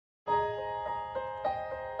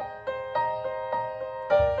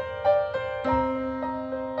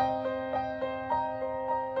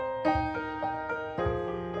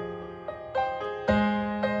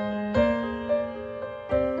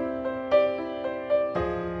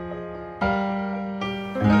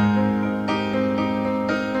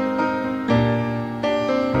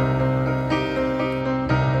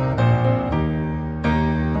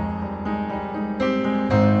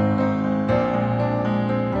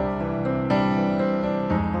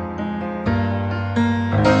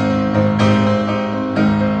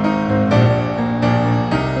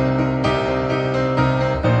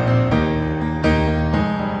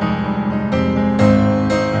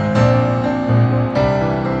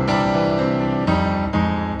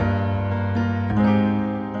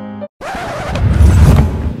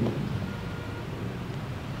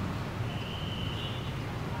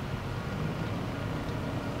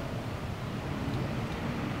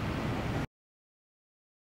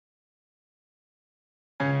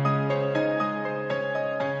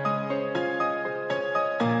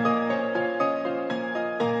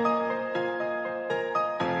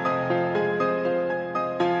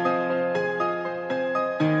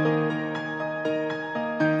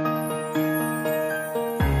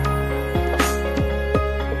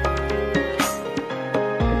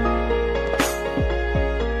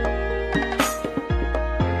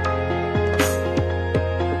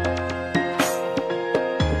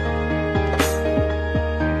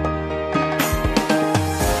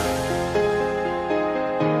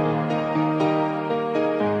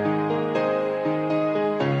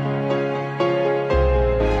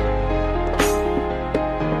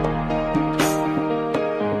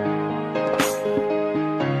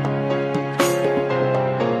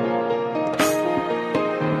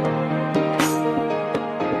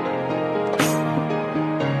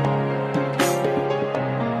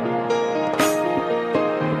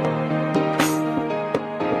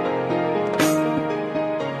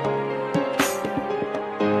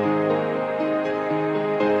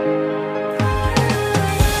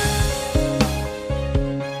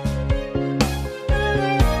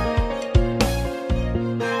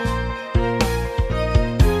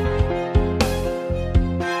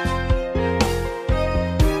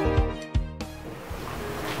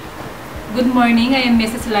Good morning. I am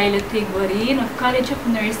Mrs. Laila Tigwarin of College of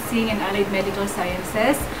Nursing and Allied Medical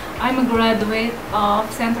Sciences. I'm a graduate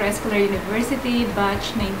of Central Escolar University,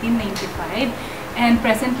 batch 1995, and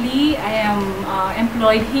presently I am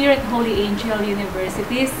employed here at Holy Angel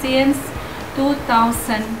University since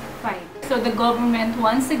 2005. So the government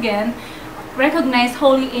once again recognized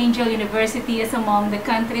Holy Angel University as among the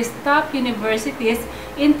country's top universities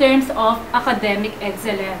in terms of academic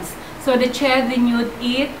excellence. So the CHED renewed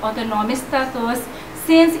its autonomous status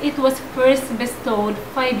since it was first bestowed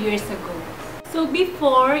 5 years ago. So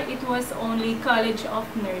before, it was only College of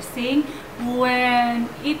Nursing, when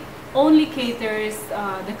it only caters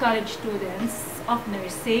the college students of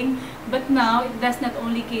nursing. But now it does not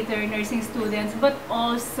only cater nursing students, but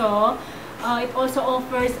also it also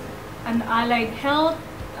offers an allied health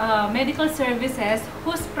medical services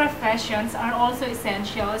whose professions are also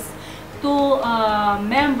essentials to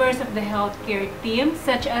members of the healthcare team,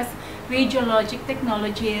 such as radiologic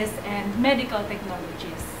technologies and medical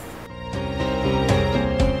technologies.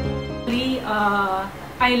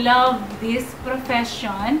 I love this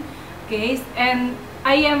profession, okay, and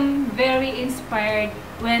I am very inspired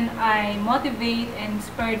when I motivate and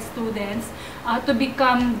inspire students to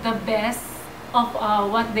become the best of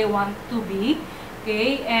what they want to be.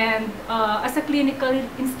 Okay, and as a clinical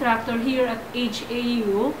instructor here at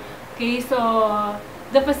HAU, okay, so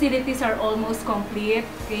the facilities are almost complete.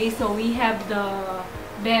 Okay, so we have the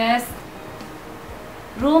best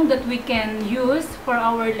room that we can use for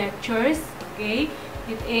our lectures. Okay,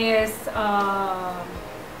 it is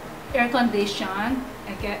air conditioned,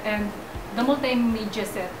 okay, and the multimedia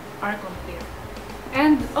set are complete.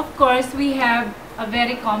 And of course, we have a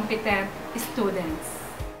very competent students.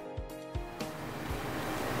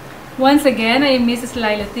 Once again, I am Mrs.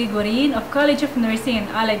 Laila Tigwarin of College of Nursing and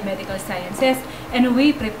Allied Medical Sciences, and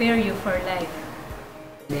we prepare you for life.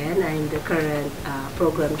 Then I'm the current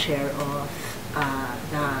program chair of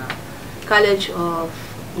the College of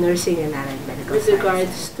Nursing and Allied Medical Sciences. With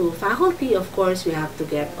regards to faculty, of course, we have to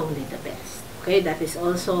get only the best. Okay, that is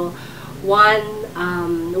also one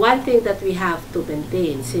thing that we have to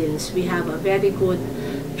maintain, since we have a very good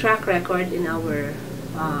track record in our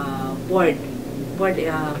board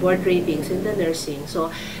ratings in the nursing.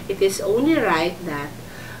 So it is only right that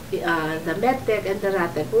the MedTech and the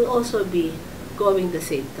RATEC will also be going the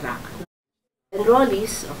same track.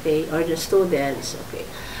 Enrollees, okay, or the students, okay,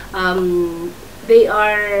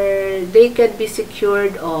 they can be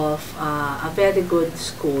secured of a very good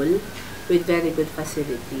school with very good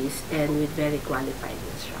facilities and with very qualified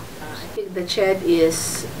instructors. I think the CHED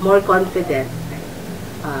is more confident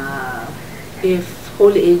if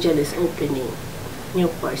Holy Angel is opening new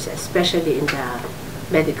courses, especially in the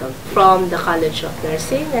medical. From the College of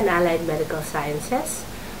Nursing and Allied Medical Sciences,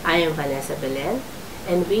 I am Vanessa Belen,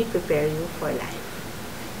 and we prepare you for life.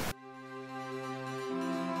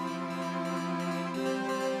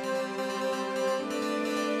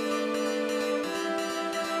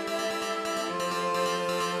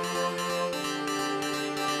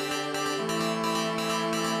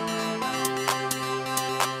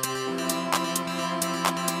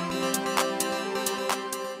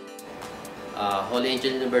 Holy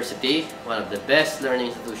Angel University, one of the best learning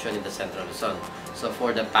institutions in the Central Luzon. So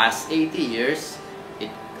for the past 80 years,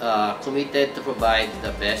 it committed to provide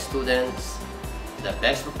the best students, the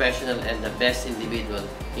best professional, and the best individual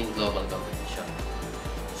in global competition.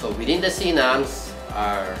 So within the CNAMS,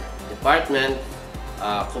 our department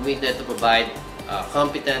committed to provide a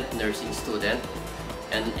competent nursing student,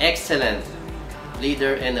 an excellent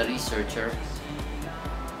leader and a researcher,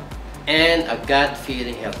 and a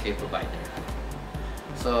God-fearing healthcare provider.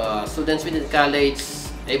 So students within the college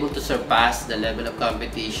able to surpass the level of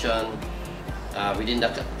competition within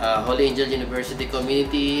the Holy Angel University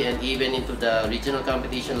community, and even into the regional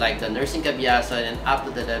competition like the Nursing Kabiyasan, and up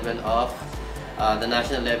to the level of the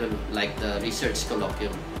national level like the Research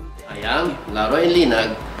Colloquium. I am Laro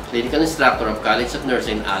Linag, Clinical Instructor of College of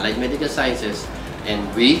Nursing and Allied Medical Sciences, and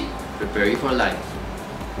we prepare you for life.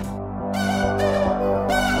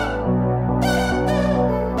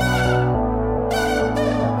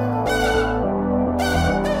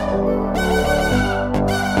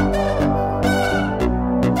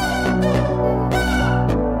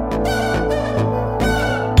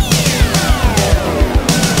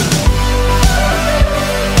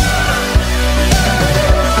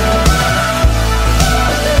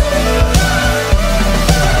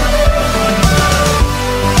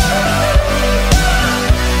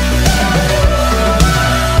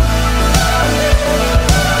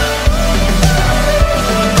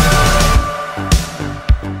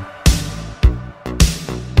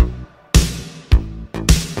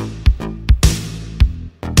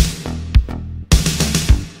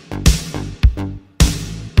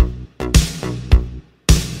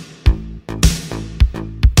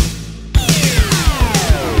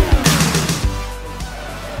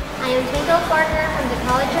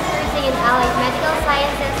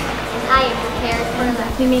 prepared for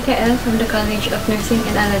life. I'm Mikael from the College of Nursing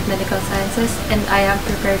and Allied Medical Sciences, and I am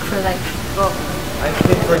prepared for life. I'm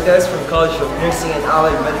Fit Cortez from College of Nursing and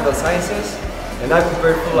Allied Medical Sciences, and I'm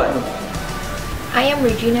prepared for life. I am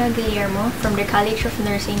Regina Guillermo from the College of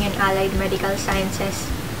Nursing and Allied Medical Sciences,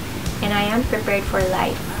 and I am prepared for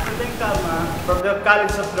life. I'm Kalma from the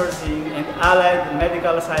College of Nursing and Allied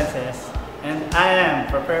Medical Sciences, and I am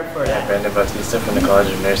prepared for life. I'm Brandon Bautista from the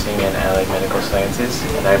College of Nursing and Allied Medical Sciences,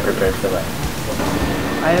 and I am prepared for life.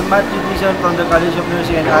 I am Matthew Dizon from the College of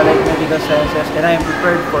Nursing and Allied Medical Sciences, and I am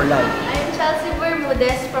prepared for life. I am Chelsea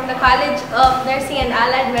Bermudez from the College of Nursing and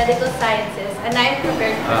Allied Medical Sciences, and I am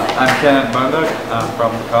prepared for life. I'm Kenneth Bandag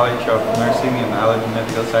from the College of Nursing and Allied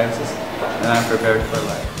Medical Sciences, and I'm prepared for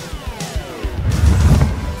life.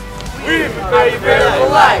 We prepare for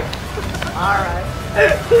life! Alright.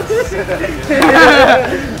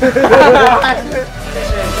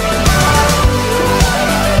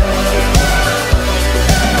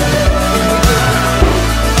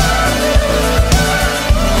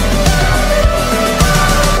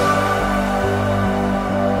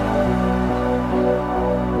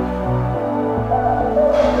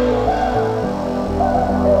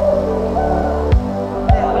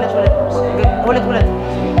 Ulit.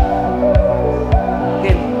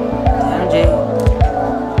 Game. Ano, Jay?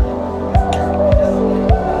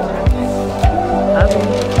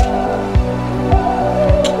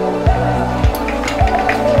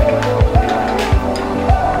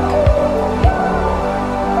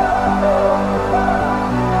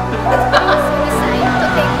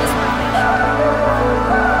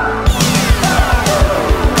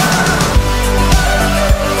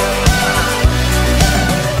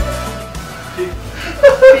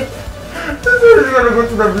 We're gonna go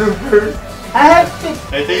to the bloopers. I have pick.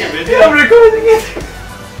 Hey, take a video. I'm recording it.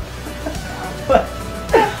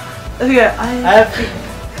 Sige, I have pick.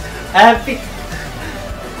 I have pick.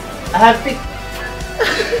 I have pick.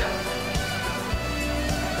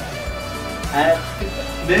 I have pick.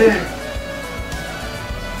 There.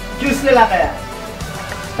 Juice na lang kaya.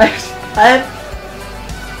 I have...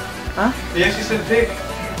 Huh? Yes, you said pick.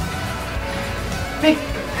 Pick.